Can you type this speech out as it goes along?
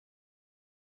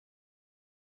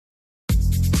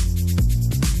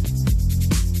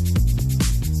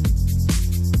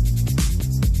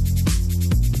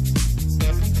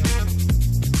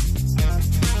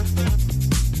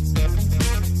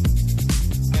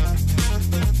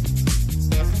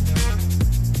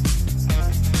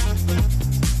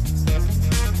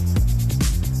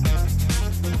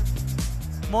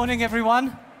morning,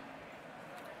 everyone.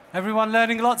 Everyone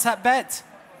learning lots at Bett?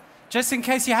 Just in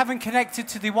case you haven't connected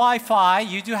to the Wi-Fi,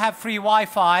 you do have free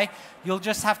Wi-Fi. You'll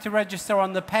just have to register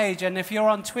on the page. And if you're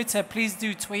on Twitter, please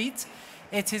do tweet.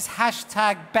 It is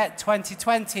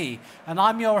 #Bett2020. And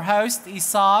I'm your host,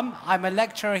 Isam. I'm a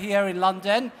lecturer here in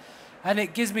London. And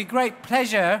it gives me great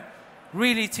pleasure,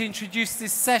 really, to introduce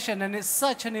this session. And it's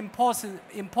such an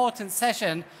important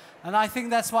session. And I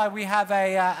think that's why we have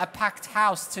a packed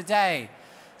house today.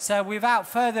 So without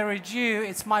further ado,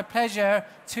 it's my pleasure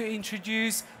to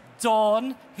introduce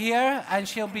Dawn here, and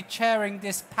she'll be chairing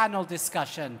this panel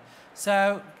discussion.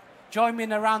 So join me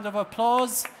in a round of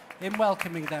applause in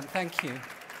welcoming them. Thank you.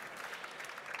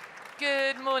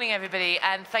 Good morning, everybody,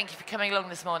 and thank you for coming along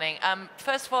this morning.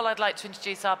 First of all, I'd like to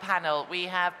introduce our panel. We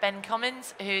have Ben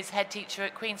Commins, who's head teacher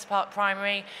at Queen's Park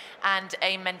Primary and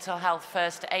a mental health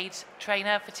first aid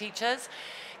trainer for teachers.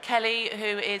 Kelly,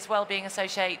 who is Wellbeing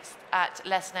Associate at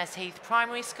Lessness, Heath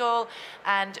Primary School,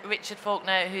 and Richard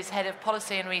Faulkner, who's Head of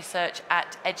Policy and Research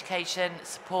at Education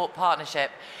Support Partnership.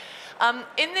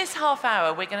 In this half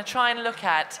hour, we're going to try and look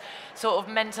at sort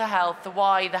of mental health, the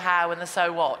why, the how, and the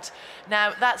so what.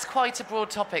 Now, that's quite a broad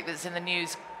topic that's in the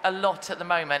news a lot at the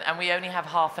moment, and we only have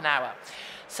half an hour.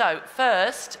 So,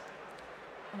 first,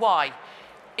 why?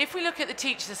 If we look at the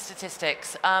teacher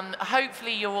statistics,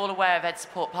 hopefully you're all aware of Ed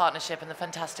Support Partnership and the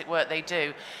fantastic work they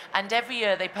do. And every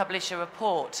year they publish a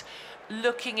report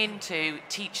looking into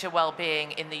teacher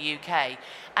well-being in the UK.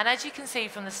 And as you can see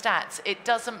from the stats, it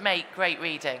doesn't make great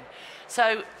reading.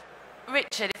 So,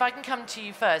 Richard, if I can come to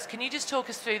you first, can you just talk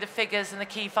us through the figures and the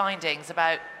key findings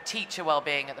about teacher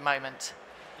well-being at the moment?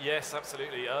 Yes,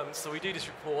 absolutely. So we do this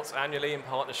report annually in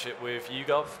partnership with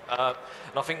YouGov. And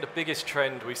I think the biggest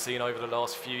trend we've seen over the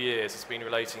last few years has been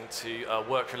relating to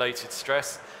work-related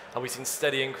stress. And we've seen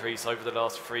steady increase over the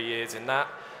last 3 years in that.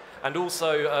 And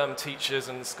also teachers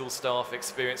and school staff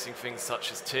experiencing things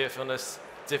such as tearfulness,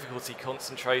 difficulty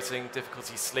concentrating,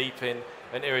 difficulty sleeping,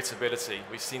 and irritability.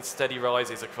 We've seen steady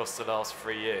rises across the last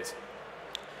 3 years.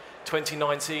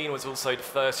 2019 was also the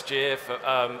first year for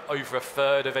over a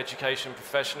third of education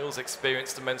professionals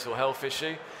experienced a mental health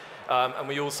issue. And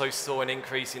we also saw an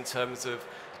increase in terms of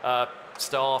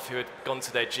staff who had gone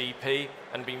to their GP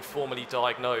and been formally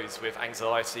diagnosed with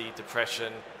anxiety,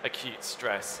 depression, acute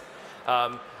stress.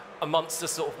 Amongst the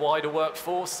sort of wider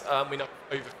workforce, we know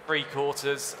over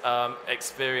 3/4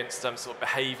 experienced sort of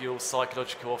behavioural,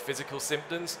 psychological or physical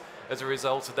symptoms as a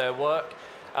result of their work.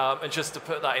 And just to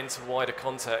put that into wider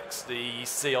context, the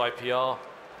CIPR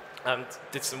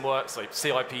did some work, so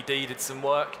CIPD did some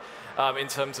work in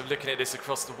terms of looking at this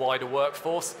across the wider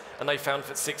workforce, and they found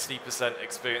that 60%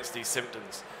 experienced these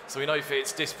symptoms. So we know that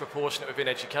it's disproportionate within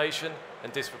education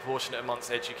and disproportionate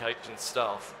amongst education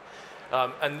staff.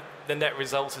 And the net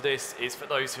result of this is for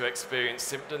those who experience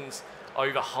symptoms,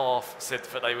 over half said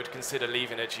that they would consider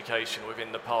leaving education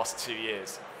within the past 2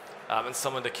 years. And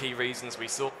some of the key reasons we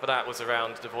saw for that was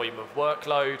around the volume of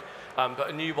workload, but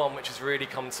a new one which has really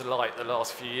come to light the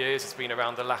last few years has been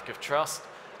around the lack of trust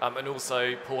and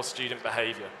also poor student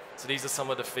behaviour. So these are some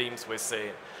of the themes we're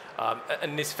seeing.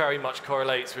 And this very much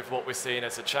correlates with what we're seeing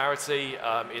as a charity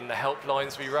in the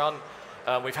helplines we run.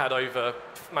 We've had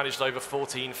managed over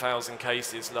 14,000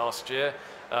 cases last year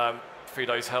through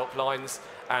those helplines,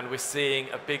 and we're seeing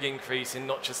a big increase in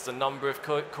not just the number of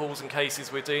calls and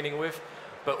cases we're dealing with,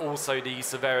 but also the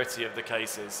severity of the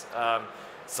cases.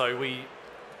 So we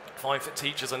find that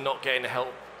teachers are not getting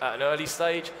help at an early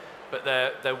stage, but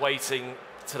they're waiting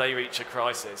till they reach a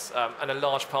crisis. And a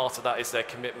large part of that is their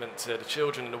commitment to the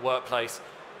children in the workplace,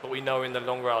 but we know in the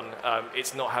long run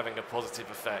it's not having a positive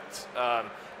effect.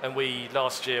 And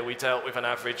last year we dealt with an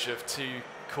average of 2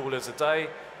 callers a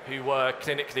day who were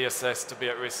clinically assessed to be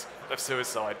at risk of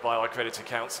suicide by our accredited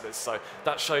counsellors. So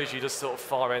that shows you the sort of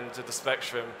far end of the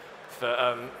spectrum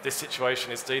that this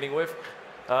situation is dealing with.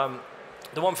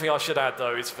 The one thing I should add,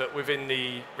 though, is that within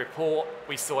the report,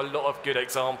 we saw a lot of good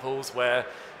examples where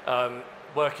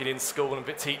working in school and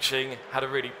teaching had a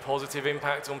really positive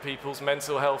impact on people's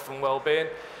mental health and well-being.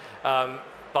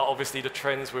 But obviously the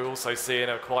trends we're also seeing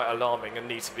are quite alarming and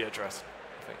need to be addressed,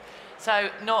 I think. So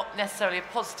not necessarily a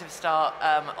positive start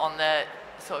on the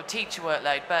sort of teacher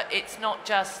workload, but it's not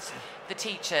just the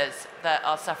teachers that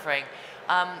are suffering.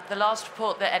 The last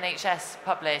report that NHS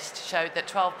published showed that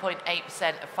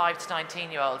 12.8% of 5 to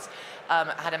 19-year-olds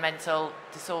had a mental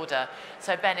disorder.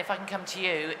 So Ben, if I can come to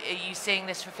you, are you seeing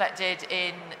this reflected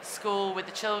in school with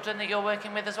the children that you're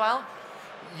working with as well?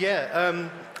 Yeah,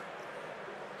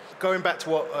 going back to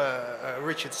what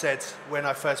Richard said, when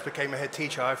I first became a head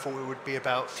teacher, I thought it would be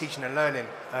about teaching and learning,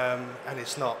 and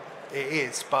it's not. It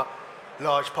is, but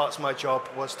large parts of my job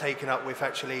was taken up with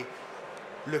actually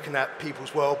looking at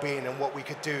people's well-being and what we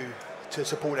could do to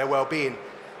support their well-being.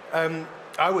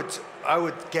 I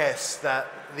would guess that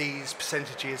these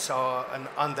percentages are an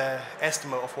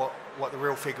underestimate of what the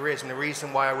real figure is, and the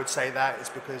reason why I would say that is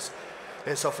because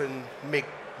there's often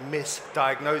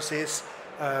misdiagnosis,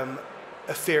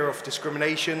 a fear of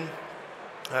discrimination,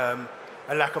 a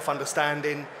lack of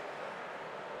understanding,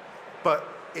 but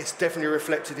it's definitely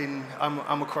reflected in,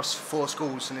 I'm across 4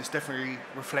 schools, and it's definitely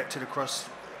reflected across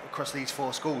these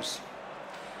 4 schools.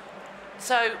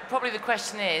 So probably the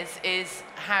question is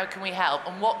how can we help,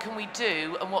 and what can we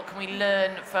do, and what can we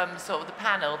learn from sort of the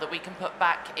panel that we can put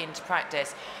back into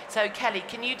practice? So Kelly,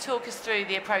 can you talk us through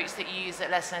the approach that you use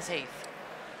at Lessness, Heath?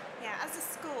 Yeah, as a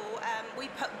school, we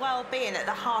put well-being at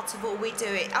the heart of all we do.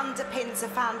 It underpins the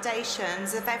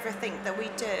foundations of everything that we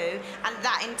do, and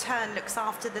that in turn looks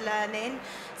after the learning.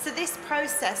 So this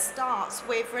process starts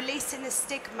with releasing the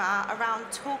stigma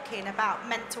around talking about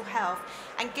mental health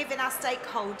and giving our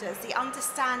stakeholders the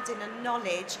understanding and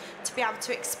knowledge to be able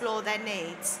to explore their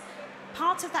needs.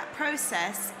 Part of that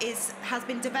process has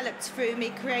been developed through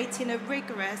me creating a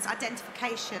rigorous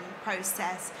identification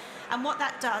process. And what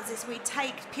that does is we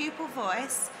take pupil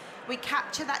voice, we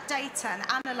capture that data and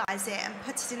analyse it and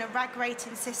put it in a RAG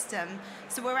rating system,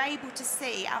 so we're able to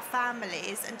see our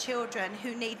families and children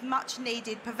who need much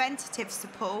needed preventative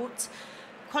support,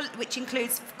 which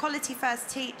includes quality first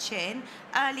teaching,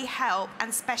 early help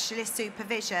and specialist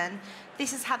supervision.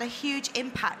 This has had a huge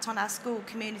impact on our school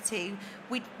community.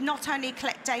 We not only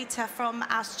collect data from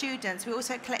our students, we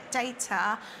also collect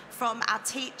data from our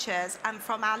teachers and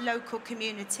from our local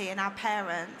community and our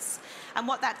parents. And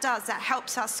what that does, that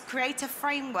helps us create a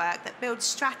framework that builds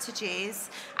strategies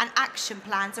and action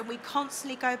plans, and we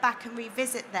constantly go back and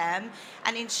revisit them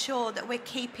and ensure that we're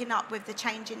keeping up with the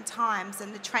changing times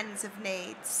and the trends of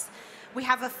needs. We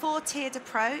have a 4-tiered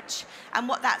approach, and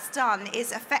what that's done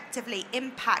is effectively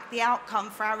impact the outcome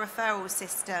for our referral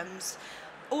systems.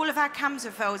 All of our CAMHS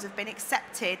referrals have been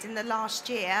accepted in the last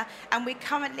year, and we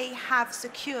currently have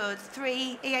secured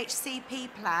 3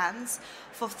 EHCP plans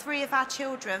for 3 of our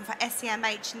children for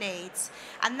SEMH needs.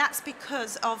 And that's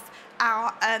because of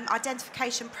our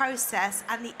identification process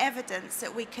and the evidence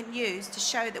that we can use to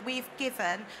show that we've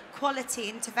given quality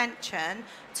intervention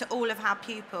to all of our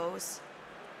pupils.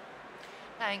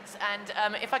 Thanks.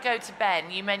 And if I go to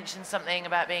Ben, you mentioned something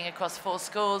about being across 4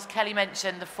 schools. Kelly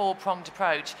mentioned the 4-pronged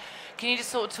approach. Can you just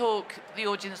sort of talk the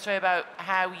audience through about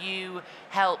how you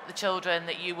help the children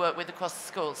that you work with across the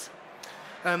schools?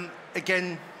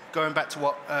 Again, going back to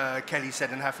what Kelly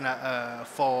said and having that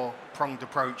 4-pronged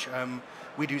approach,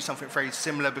 we do something very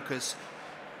similar because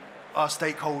our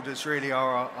stakeholders really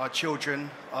are our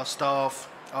children, our staff,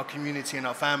 our community and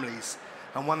our families.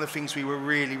 And one of the things we were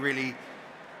really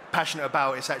passionate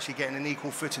about is actually getting an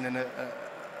equal footing and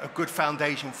a good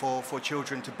foundation for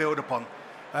children to build upon.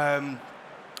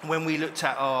 When we looked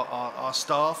at our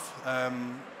staff,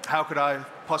 how could I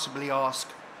possibly ask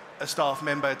a staff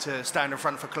member to stand in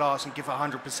front of a class and give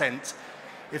 100%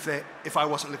 if I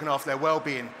wasn't looking after their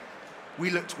well-being? We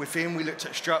looked within, we looked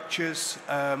at structures.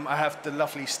 I have the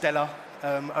lovely Stella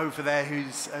over there,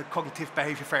 who's a cognitive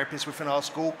behaviour therapist within our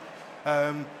school.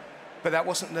 But that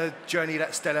wasn't the journey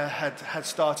that Stella had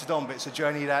started on, but it's a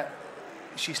journey that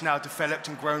she's now developed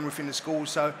and grown within the school.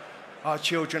 So our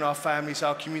children, our families,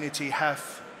 our community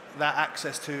have that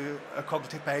access to a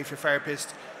cognitive behaviour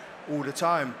therapist all the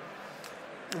time.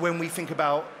 When we think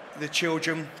about the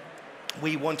children,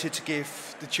 we wanted to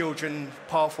give the children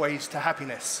pathways to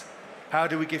happiness. How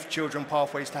do we give children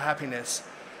pathways to happiness?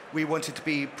 We wanted to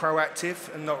be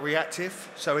proactive and not reactive.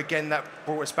 So again, that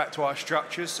brought us back to our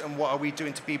structures and what are we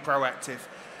doing to be proactive.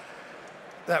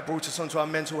 That brought us onto our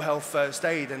mental health first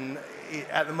aid, and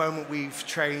at the moment we've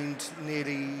trained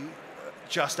nearly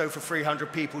just over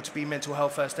 300 people to be mental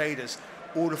health first aiders,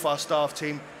 all of our staff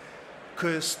team,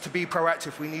 because to be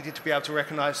proactive we needed to be able to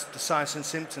recognise the signs and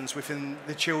symptoms within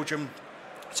the children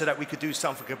so that we could do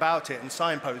something about it and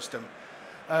signpost them.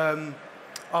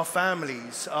 Our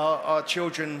families, our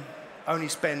children only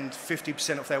spend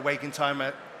 50% of their waking time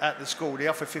at the school. The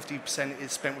other 50%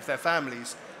 is spent with their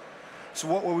families. So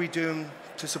what were we doing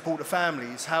to support the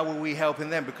families? How were we helping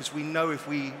them? Because we know if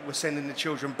we were sending the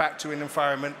children back to an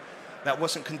environment that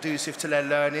wasn't conducive to their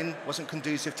learning, wasn't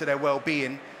conducive to their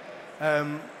well-being,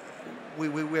 we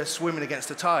were swimming against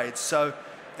the tide. So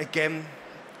again,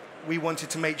 we wanted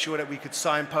to make sure that we could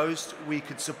signpost, we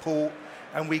could support,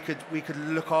 and we could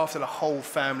look after the whole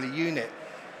family unit.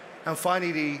 And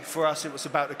finally, for us, it was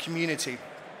about the community.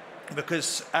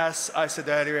 Because as I said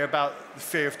earlier about the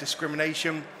fear of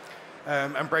discrimination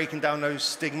and breaking down those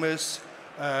stigmas,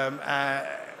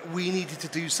 We needed to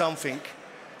do something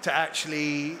to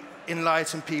actually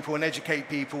enlighten people and educate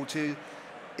people to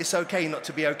it's okay not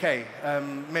to be okay.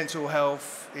 Mental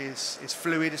health is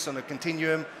fluid, it's on a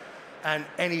continuum, and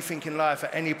anything in life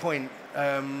at any point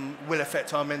will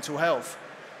affect our mental health.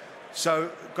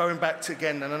 So going back to,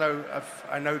 again, and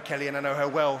I know Kelly and I know her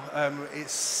well,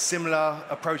 it's similar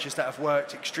approaches that have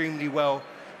worked extremely well,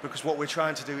 because what we're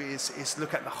trying to do is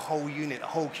look at the whole unit, the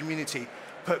whole community,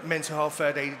 put mental health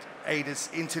third aiders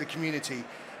into the community,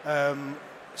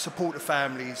 support the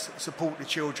families, support the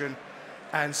children,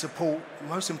 and support,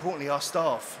 most importantly, our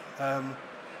staff.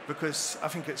 Because I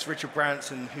think it's Richard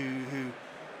Branson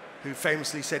who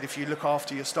famously said, if you look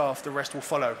after your staff, the rest will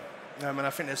follow. And I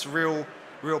think there's real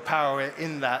power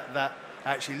in that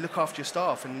actually look after your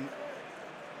staff, and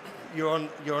you're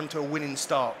on to a winning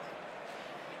start.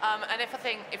 And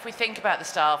if we think about the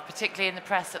staff, particularly in the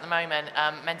press at the moment,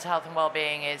 mental health and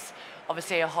wellbeing is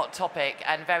obviously a hot topic,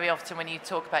 and very often when you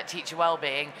talk about teacher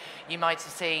wellbeing, you might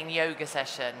have seen yoga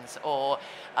sessions or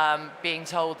being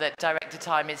told that director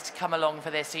time is to come along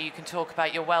for this so you can talk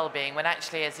about your wellbeing, when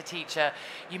actually as a teacher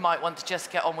you might want to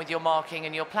just get on with your marking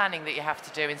and your planning that you have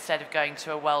to do instead of going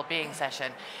to a wellbeing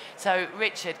session. So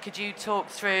Richard, could you talk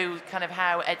through kind of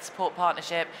how Ed Support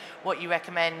Partnership, what you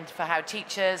recommend for how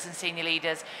teachers and senior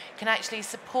leaders can actually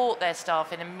support their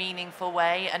staff in a meaningful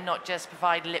way and not just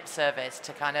provide lip service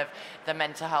to kind of the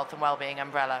mental health and wellbeing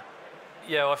umbrella?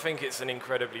 Yeah, well, I think it's an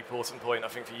incredibly important point, I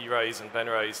think, for you raised and Ben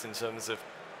raised, in terms of,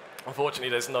 unfortunately,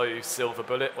 there's no silver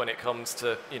bullet when it comes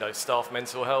to, staff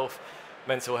mental health.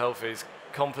 Mental health is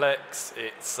complex.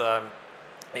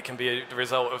 It can be the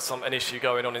result of an issue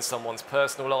going on in someone's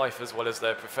personal life as well as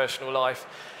their professional life.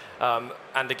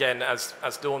 And again, as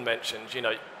Dawn mentioned,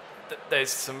 there's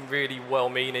some really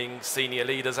well-meaning senior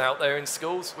leaders out there in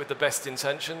schools with the best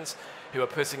intentions who are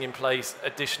putting in place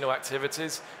additional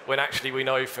activities, when actually we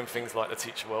know from things like the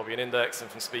Teacher Wellbeing Index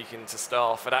and from speaking to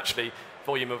staff that actually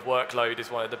volume of workload is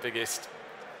one of the biggest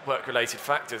work-related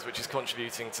factors which is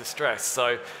contributing to stress.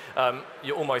 So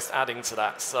you're almost adding to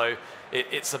that. So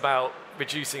it's about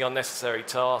reducing unnecessary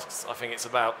tasks. I think it's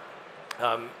about,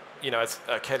 as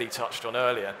Kelly touched on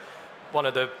earlier, one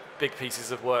of the big pieces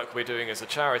of work we're doing as a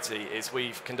charity is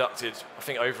we've conducted, I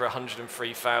think, over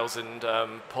 103,000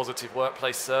 positive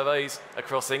workplace surveys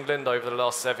across England over the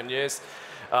last 7 years.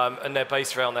 And they're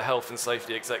based around the health and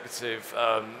safety executive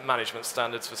management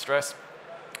standards for stress.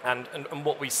 And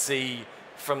what we see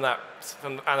from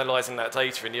analysing that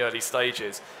data in the early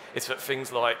stages is that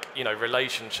things like,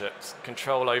 relationships,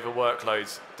 control over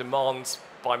workloads, demands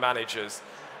by managers,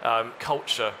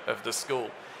 culture of the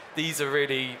school, these are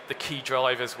really the key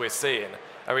drivers we're seeing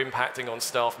are impacting on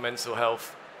staff mental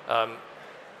health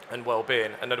and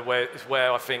well-being, and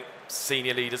where I think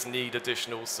senior leaders need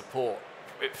additional support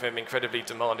from incredibly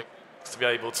demanding to be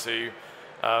able to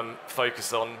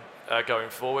focus on going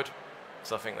forward.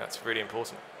 So I think that's really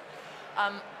important.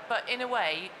 But in a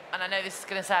way, and I know this is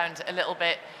going to sound a little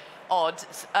bit odd,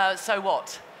 so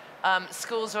what?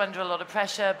 Schools are under a lot of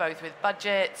pressure, both with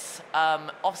budgets,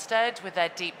 Ofsted with their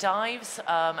deep dives,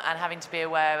 and having to be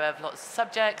aware of lots of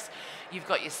subjects. You've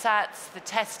got your SATs, the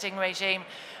testing regime.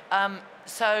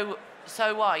 So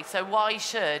why? So why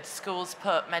should schools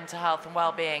put mental health and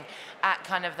well-being at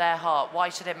kind of their heart? Why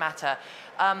should it matter?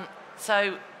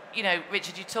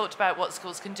 Richard, you talked about what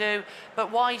schools can do, but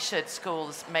why should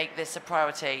schools make this a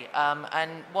priority?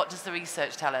 And what does the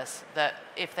research tell us? That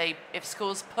if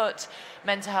schools put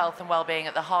mental health and well-being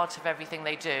at the heart of everything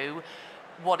they do,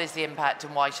 what is the impact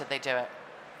and why should they do it?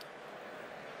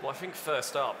 Well, I think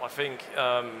first up,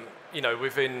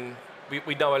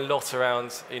 we know a lot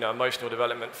around, emotional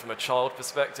development from a child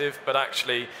perspective, but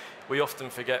actually we often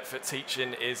forget that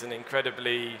teaching is an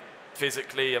incredibly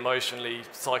physically, emotionally,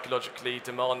 psychologically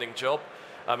demanding job.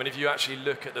 And if you actually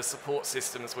look at the support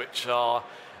systems which are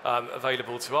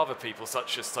available to other people,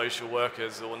 such as social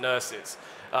workers or nurses,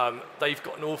 they've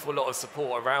got an awful lot of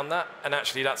support around that, and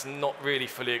actually that's not really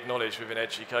fully acknowledged within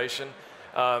education.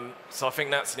 So I think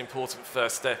that's an important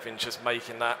first step in just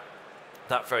making that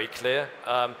very clear.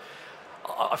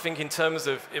 I think in terms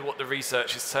of what the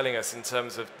research is telling us in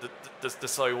terms of the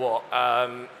so what,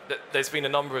 there's been a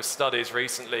number of studies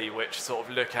recently which sort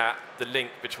of look at the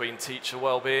link between teacher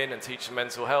well-being and teacher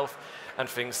mental health and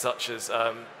things such as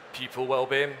pupil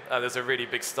well-being. There's a really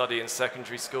big study in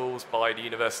secondary schools by the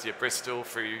University of Bristol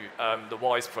through the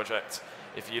WISE project.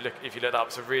 If you look that up,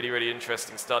 it's a really, really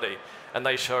interesting study. And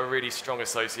they show a really strong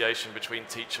association between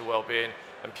teacher well-being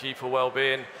and pupil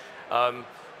well-being.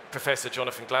 Professor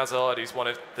Jonathan Glazard, who's one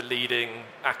of the leading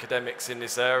academics in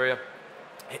this area,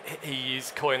 he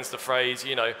coins the phrase,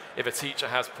 if a teacher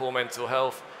has poor mental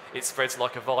health, it spreads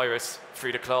like a virus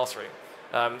through the classroom.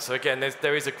 So again,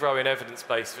 there is a growing evidence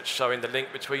base that's showing the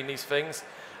link between these things.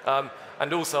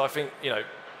 And also, I think,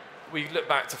 we look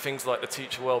back to things like the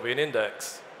Teacher Wellbeing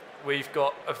Index. We've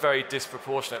got a very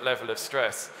disproportionate level of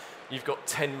stress. You've got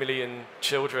 10 million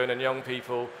children and young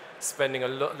people spending a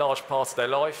large part of their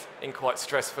life in quite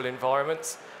stressful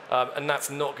environments. And that's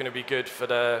not going to be good for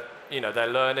their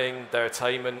learning, their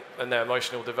attainment, and their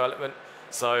emotional development.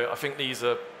 So I think these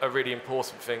are really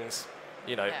important things,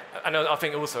 Yeah. And I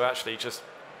think also actually just,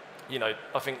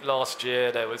 I think last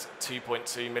year there was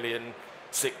 2.2 million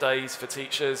sick days for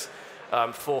teachers,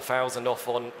 4,000 off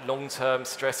on long-term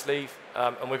stress leave,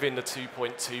 and within the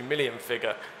 2.2 million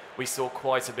figure, we saw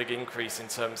quite a big increase in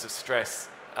terms of stress.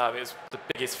 It was the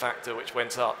biggest factor which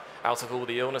went up out of all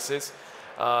the illnesses.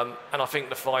 And I think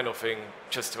the final thing,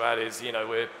 just to add, is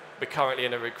we're currently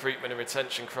in a recruitment and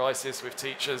retention crisis with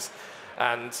teachers,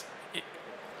 and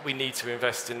we need to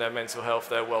invest in their mental health,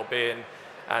 their well-being,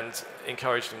 and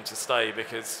encourage them to stay.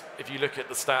 Because if you look at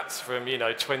the stats from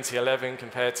 2011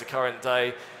 compared to current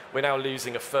day, we're now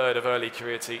losing a third of early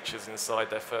career teachers inside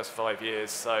their first 5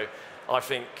 years. So I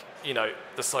think the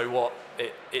so what,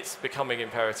 it's becoming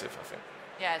imperative, I think.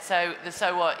 Yeah. So the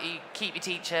so what, you keep your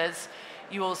teachers.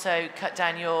 You also cut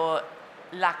down your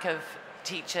lack of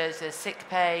teachers, there's sick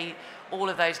pay, all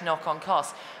of those knock-on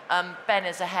costs. Ben,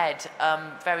 as a head,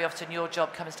 very often your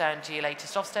job comes down to your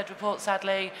latest Ofsted report,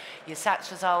 sadly, your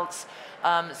SATs results.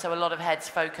 So a lot of heads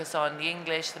focus on the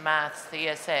English, the maths, the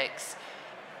year 6.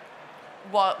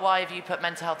 Why have you put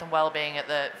mental health and wellbeing at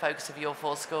the focus of your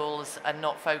 4 schools and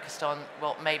not focused on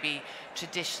what maybe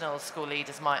traditional school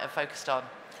leaders might have focused on?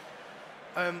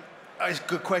 It's a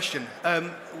good question.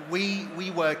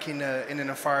 We work in an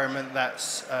environment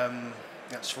that's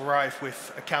rife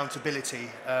with accountability,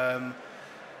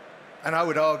 and I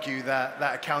would argue that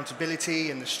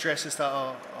accountability and the stresses that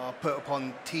are put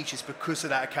upon teachers because of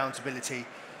that accountability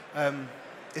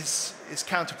is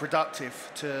counterproductive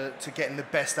to getting the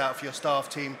best out of your staff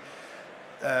team,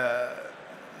 the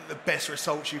best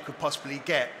results you could possibly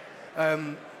get.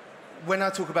 When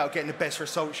I talk about getting the best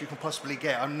results you can possibly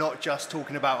get, I'm not just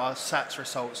talking about our SATs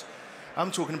results. I'm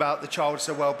talking about the child's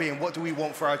well-being. What do we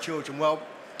want for our children? Well,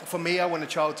 for me, I want a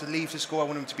child to leave the school, I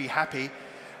want them to be happy,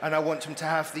 and I want them to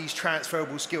have these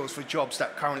transferable skills for jobs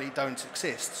that currently don't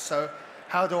exist. So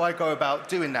how do I go about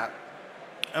doing that?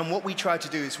 And what we try to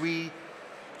do is we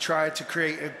try to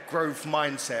create a growth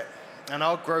mindset. And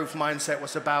our growth mindset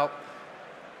was about,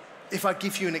 if I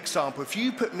give you an example, if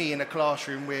you put me in a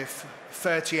classroom with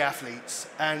 30 athletes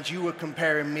and you were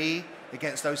comparing me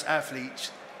against those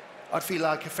athletes, I'd feel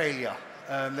like a failure.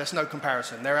 There's no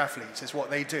comparison. They're athletes. It's what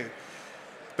they do.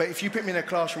 But if you put me in a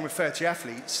classroom with 30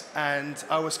 athletes and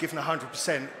I was given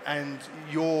 100% and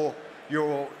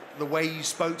the way you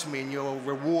spoke to me and your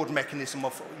reward mechanism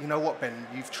of, you know what, Ben,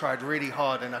 you've tried really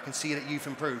hard and I can see that you've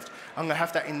improved. I'm going to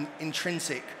have that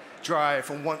intrinsic drive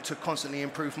and want to constantly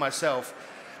improve myself.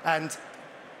 And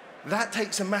that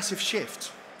takes a massive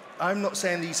shift. I'm not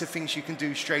saying these are things you can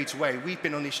do straight away. We've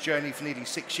been on this journey for nearly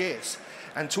 6 years.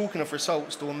 And talking of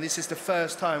results, Dawn, this is the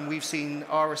first time we've seen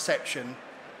our reception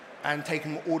and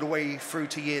taken all the way through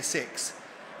to year 6.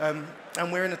 And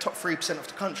we're in the top 3% of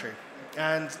the country.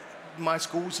 And my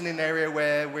school's in an area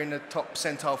where we're in the top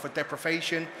percentile for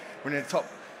deprivation. We're in the top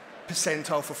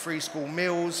percentile for free school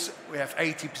meals. We have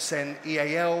 80%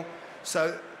 EAL.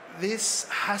 So this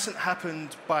hasn't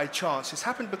happened by chance. It's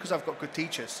happened because I've got good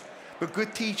teachers. But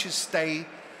good teachers stay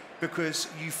because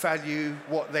you value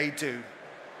what they do.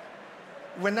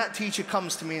 When that teacher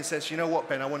comes to me and says, you know what,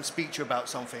 Ben, I want to speak to you about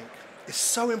something, it's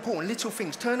so important. Little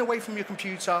things. Turn away from your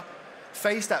computer,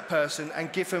 face that person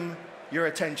and give them your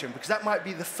attention, because that might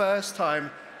be the first time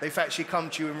they've actually come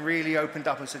to you and really opened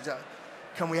up and said,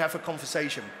 can we have a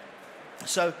conversation?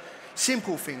 So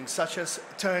simple things such as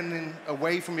turning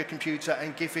away from your computer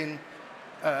and giving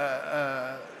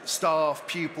staff,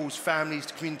 pupils, families,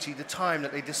 the community the time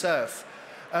that they deserve.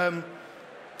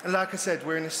 Like I said,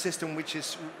 we're in a system which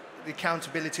is, the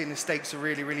accountability and the stakes are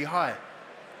really, really high.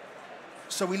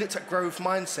 So we looked at growth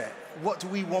mindset. What do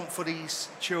we want for these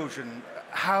children?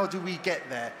 How do we get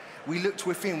there? We looked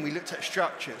within, we looked at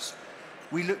structures.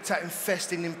 We looked at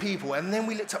investing in people, and then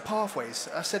we looked at pathways.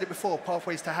 I said it before,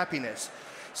 pathways to happiness.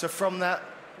 So from that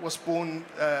was born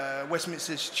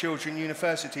Westminster Children's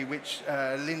University, which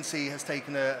Lindsay has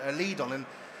taken a lead on. And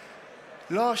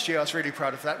last year, I was really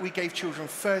proud of that. We gave children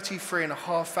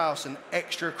 33,500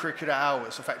 extracurricular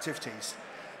hours of activities.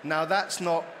 Now, that's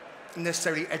not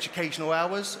necessarily educational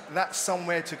hours. That's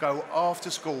somewhere to go after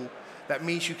school. That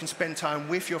means you can spend time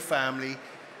with your family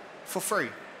for free.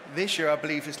 This year, I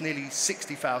believe it's nearly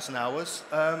 60,000 hours.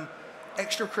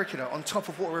 extracurricular on top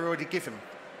of what we're already given.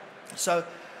 So,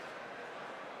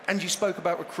 and you spoke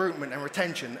about recruitment and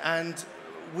retention, and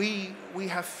we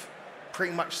have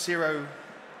pretty much zero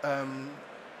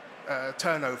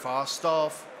turnover. Our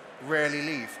staff rarely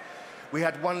leave. We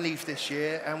had one leave this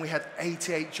year, and we had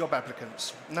 88 job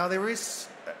applicants. Now, there is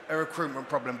a recruitment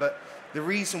problem, but the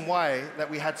reason why that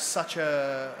we had such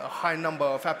a high number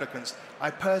of applicants, I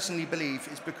personally believe,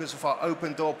 is because of our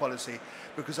open door policy,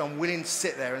 because I'm willing to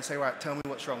sit there and say, right, tell me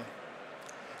what's wrong.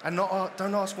 And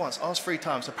don't ask once, ask 3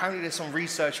 times. Apparently there's some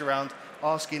research around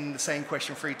asking the same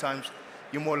question 3 times,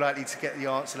 you're more likely to get the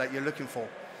answer that you're looking for.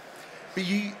 But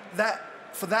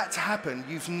for that to happen,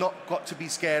 you've not got to be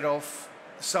scared of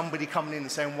somebody coming in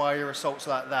and saying, why are your results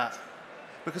like that?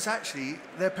 Because actually,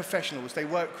 they're professionals. They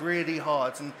work really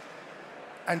hard,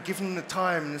 and giving them the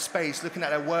time and the space, looking at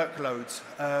their workloads,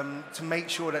 to make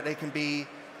sure that they can be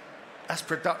as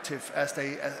productive as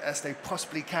they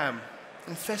possibly can.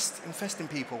 Invest in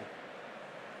people.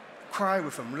 Cry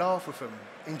with them, laugh with them,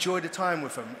 enjoy the time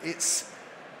with them.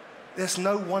 There's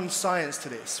no one science to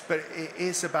this, but it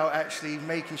is about actually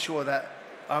making sure that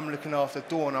I'm looking after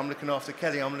Dawn, I'm looking after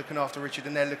Kelly, I'm looking after Richard,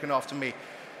 and they're looking after me.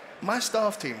 My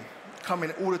staff team come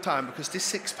in all the time, because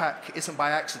this 6-pack isn't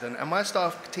by accident, and my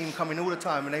staff team come in all the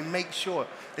time, and they make sure,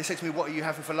 they say to me, what are you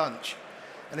having for lunch?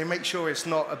 And they make sure it's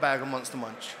not a bag of Monster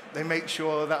Munch. They make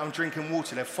sure that I'm drinking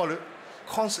water. They're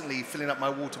constantly filling up my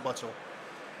water bottle.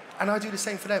 And I do the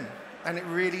same for them. And it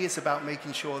really is about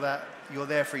making sure that you're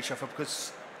there for each other,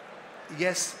 because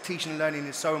yes, teaching and learning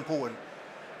is so important.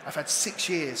 I've had 6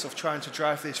 years of trying to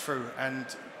drive this through, and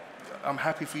I'm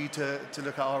happy for you to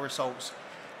look at our results.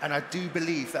 And I do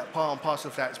believe that part and parcel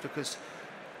of that is because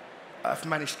I've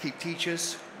managed to keep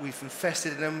teachers, we've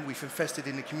invested in them, we've invested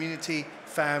in the community,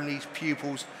 families,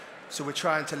 pupils, so we're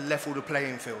trying to level the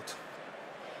playing field.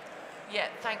 Yeah,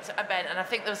 thanks, Ben. And I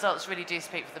think the results really do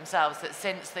speak for themselves, that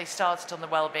since they started on the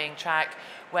wellbeing track,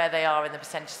 where they are in the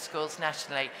percentage of schools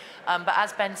nationally. But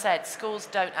as Ben said, schools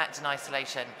don't act in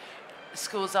isolation.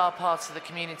 Schools are part of the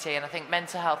community, and I think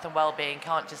mental health and wellbeing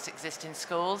can't just exist in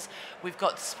schools. We've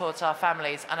got to support our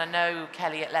families. And I know,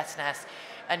 Kelly, at Lessness,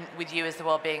 and with you as the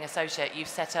Wellbeing Associate, you've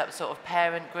set up sort of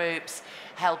parent groups,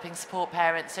 helping support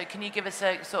parents. So can you give us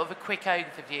a sort of a quick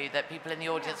overview that people in the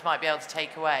audience might be able to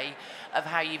take away of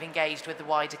how you've engaged with the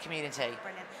wider community?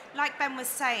 Brilliant. Like Ben was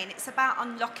saying, it's about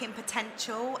unlocking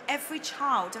potential. Every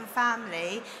child and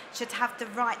family should have the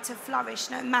right to flourish,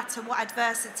 no matter what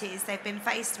adversities they've been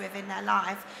faced with in their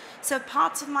life. So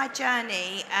part of my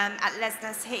journey at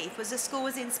Lessness Heath was the school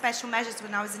was in special measures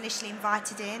when I was initially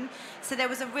invited in. So there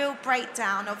was a real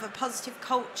breakdown of a positive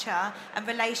culture and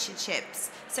relationships.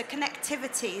 So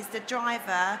connectivity is the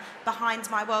driver behind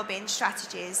my wellbeing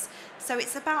strategies. So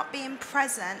it's about being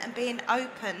present and being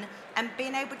open and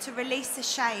being able to release the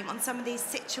shame on some of these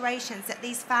situations that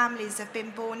these families have been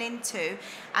born into,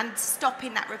 and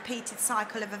stopping that repeated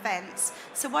cycle of events.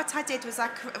 So what I did was I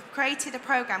created a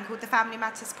program called the Family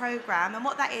Matters Program, and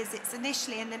what that is, it's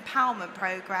initially an empowerment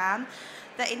program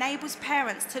that enables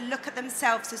parents to look at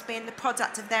themselves as being the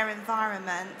product of their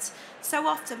environment. So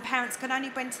often parents can only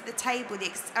bring to the table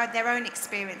their own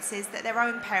experiences that their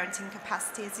own parenting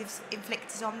capacity has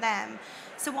inflicted on them.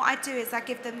 So what I do is I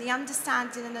give them the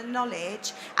understanding and the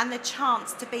knowledge and the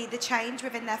chance to be the change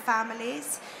within their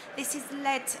families. This is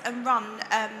led and run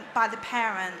by the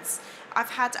parents. I've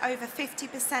had over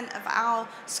 50% of our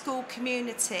school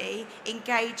community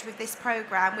engage with this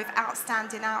program with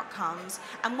outstanding outcomes.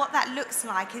 And what that looks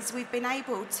like is we've been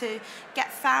able to get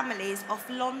families off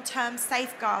long-term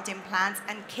safeguarding plans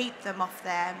and keep them off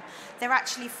them. They're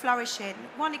actually flourishing.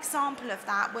 One example of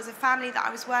that was a family that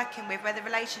I was working with where the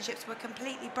relationships were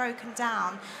completely broken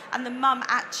down, and the mum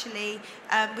actually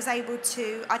was able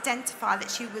to identify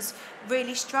that she was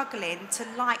really struggling to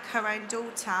like her own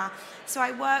daughter. So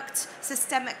I worked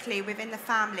systemically within the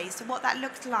family. So what that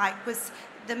looked like was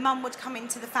the mum would come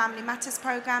into the Family Matters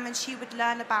program and she would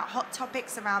learn about hot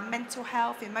topics around mental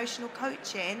health, emotional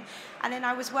coaching, and then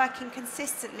I was working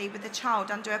consistently with the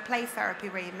child under a play therapy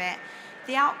remit.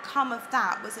 The outcome of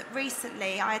that was that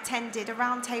recently I attended a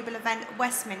roundtable event at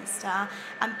Westminster,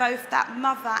 and both that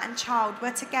mother and child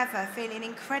were together feeling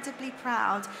incredibly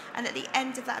proud, and at the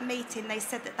end of that meeting they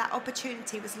said that that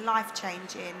opportunity was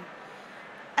life-changing.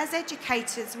 As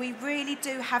educators, we really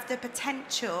do have the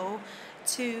potential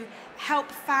to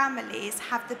help families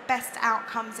have the best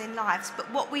outcomes in lives,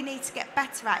 but what we need to get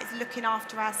better at is looking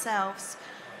after ourselves.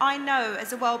 I know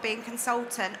as a wellbeing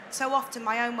consultant, so often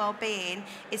my own wellbeing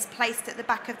is placed at the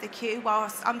back of the queue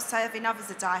whilst I'm serving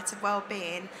others a diet of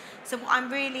wellbeing. So what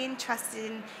I'm really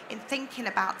interested in thinking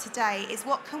about today is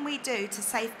what can we do to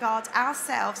safeguard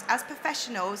ourselves as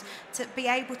professionals to be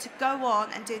able to go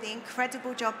on and do the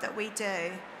incredible job that we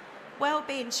do.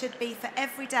 Wellbeing should be for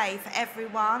every day, for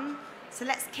everyone. So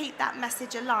let's keep that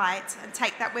message alight and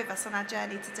take that with us on our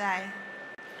journey today.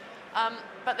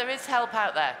 But there is help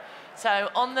out there. So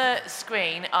on the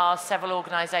screen are several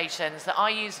organisations that I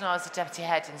used when I was a deputy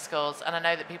head in schools, and I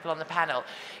know that people on the panel.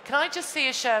 Can I just see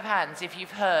a show of hands if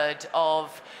you've heard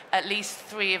of at least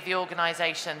 3 of the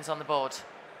organisations on the board?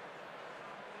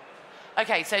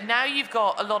 Okay, so now you've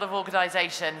got a lot of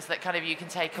organisations that kind of you can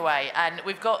take away, and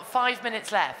we've got 5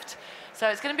 minutes left. So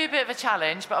it's going to be a bit of a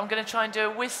challenge, but I'm going to try and do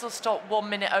a whistle-stop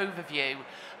 1-minute overview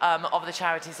of the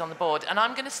charities on the board. And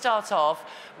I'm going to start off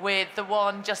with the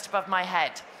one just above my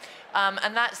head,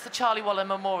 and that's the Charlie Waller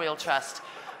Memorial Trust.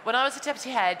 When I was a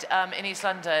deputy head in East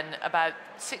London about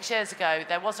 6 years ago,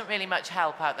 there wasn't really much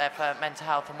help out there for mental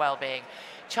health and wellbeing.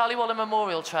 Charlie Waller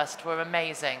Memorial Trust were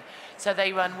amazing. So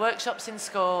they run workshops in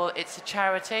school. It's a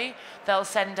charity. They'll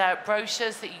send out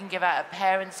brochures that you can give out at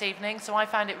parents' evening. So I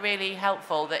found it really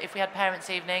helpful that if we had parents'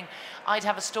 evening, I'd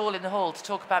have a stall in the hall to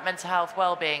talk about mental health,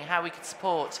 wellbeing, how we could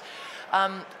support.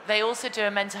 They also do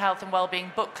a mental health and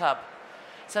wellbeing book club.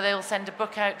 So they'll send a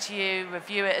book out to you,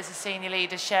 review it as a senior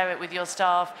leader, share it with your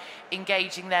staff,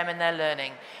 engaging them in their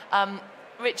learning.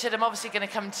 Richard, I'm obviously going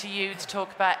to come to you to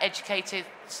talk about educator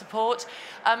support.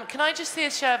 Can I just see a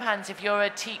show of hands if you're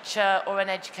a teacher or an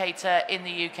educator in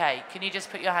the UK? Can you just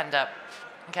put your hand up?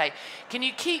 Okay. Can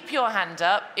you keep your hand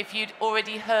up if you'd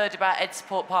already heard about Ed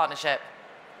Support Partnership?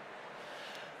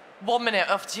 1 minute,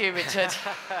 off to you, Richard.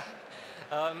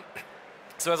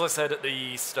 So as I said at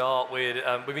the start,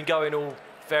 we've been going all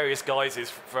various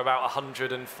guises for about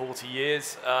 140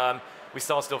 years. We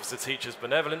started off as a Teachers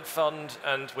Benevolent Fund,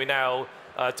 and we now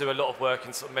do a lot of work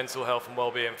in sort of mental health and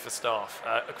wellbeing for staff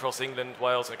across England,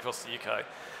 Wales, and across the UK.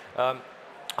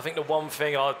 I think the one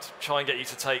thing I'd try and get you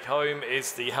to take home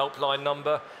is the helpline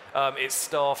number. It's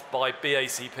staffed by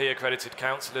BACP accredited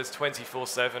counsellors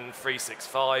 24/7,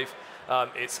 365.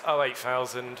 It's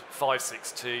 08000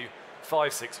 562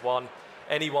 561.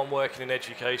 Anyone working in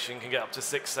education can get up to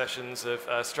 6 sessions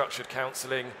of structured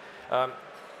counselling,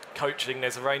 coaching.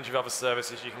 There's a range of other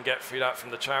services you can get through that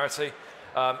from the charity.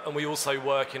 And we also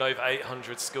work in over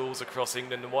 800 schools across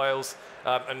England and Wales,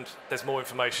 and there's more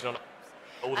information on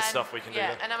all the stuff we can do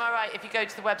there. And am I right, if you go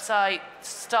to the website,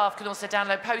 staff can also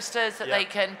download posters that they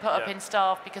can put up in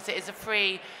staff, because it is a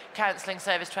free counselling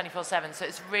service 24/7, so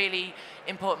it's a really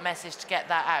important message to get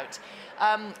that out.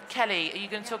 Kelly, are you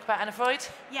going to talk about Anna Freud?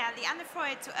 Yeah, the Anna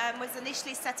Freud was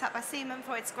initially set up by Sigmund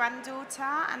Freud's granddaughter,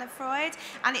 Anna Freud,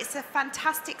 and it's a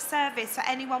fantastic service for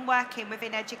anyone working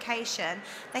within education.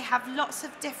 They have lots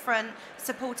of different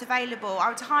support available. I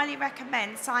would highly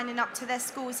recommend signing up to their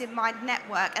Schools in Mind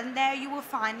network, and there you will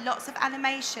find lots of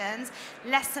animations,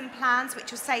 lesson plans,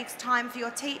 which will save time for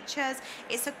your teachers.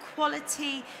 It's a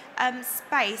quality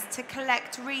space to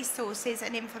collect resources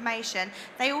and information.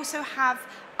 They also have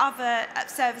other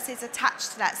services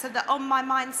attached to that. So the On My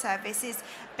Mind service has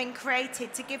been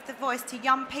created to give the voice to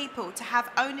young people to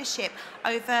have ownership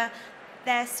over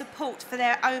their support for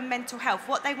their own mental health,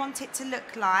 what they want it to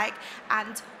look like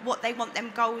and what they want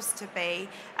them goals to be.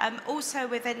 Also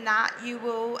within that, you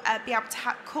will be able to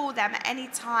call them at any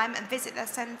time and visit their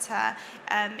centre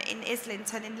in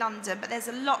Islington in London. But there's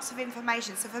lots of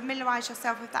information, so familiarise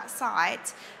yourself with that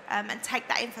site and take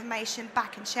that information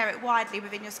back and share it widely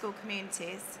within your school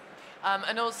communities.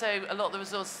 And also, a lot of the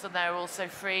resources on there are also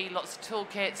free, lots of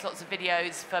toolkits, lots of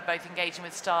videos for both engaging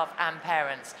with staff and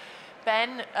parents.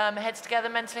 Ben, Heads Together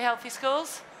Mentally Healthy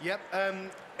Schools? Yep.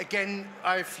 Again,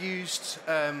 I've used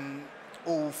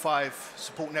all 5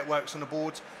 support networks on the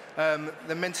board.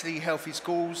 The Mentally Healthy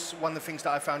Schools, one of the things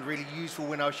that I found really useful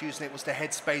when I was using it was the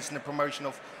Headspace and the promotion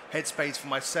of Headspace for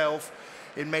myself.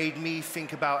 It made me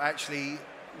think about actually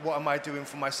what am I doing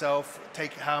for myself,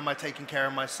 how am I taking care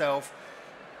of myself,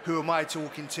 who am I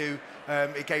talking to.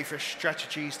 It gave us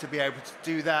strategies to be able to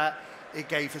do that. It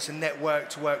gave us a network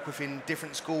to work within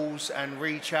different schools and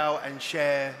reach out and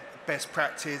share best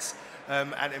practice.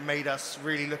 And it made us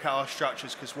really look at our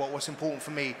structures, because what's important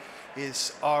for me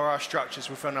is, are our structures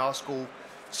within our school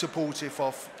supportive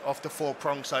of the 4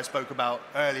 prongs I spoke about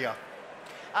earlier?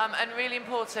 And really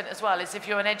important as well is if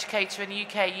you're an educator in the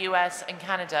UK, US and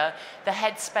Canada, the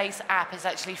Headspace app is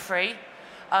actually free.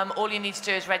 all you need to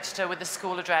do is register with the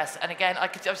school address. And again, I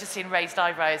was just seeing raised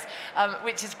eyebrows,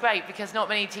 which is great because not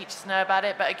many teachers know about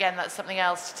it, but again, that's something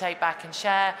else to take back and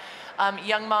share.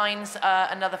 Young Minds,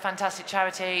 another fantastic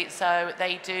charity, so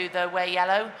they do the Wear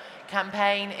Yellow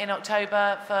campaign in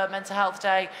October for Mental Health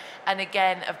Day, and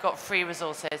again, have got free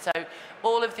resources. So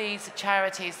all of these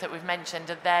charities that we've mentioned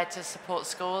are there to support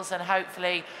schools, and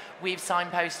hopefully we've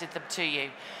signposted them to you.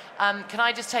 Can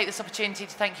I just take this opportunity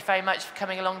to thank you very much for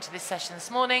coming along to this session this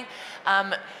morning.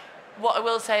 What I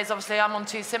will say is, obviously, I'm on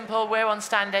Too Simple. We're on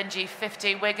stand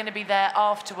NG50. We're going to be there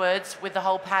afterwards with the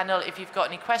whole panel if you've got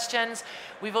any questions.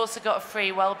 We've also got a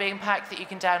free Wellbeing pack that you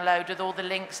can download with all the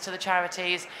links to the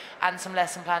charities and some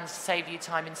lesson plans to save you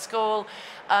time in school.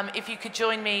 If you could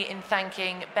join me in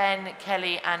thanking Ben,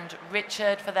 Kelly and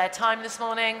Richard for their time this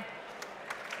morning.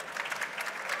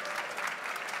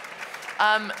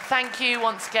 Thank you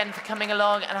once again for coming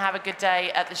along, and have a good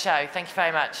day at the show. Thank you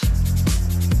very much.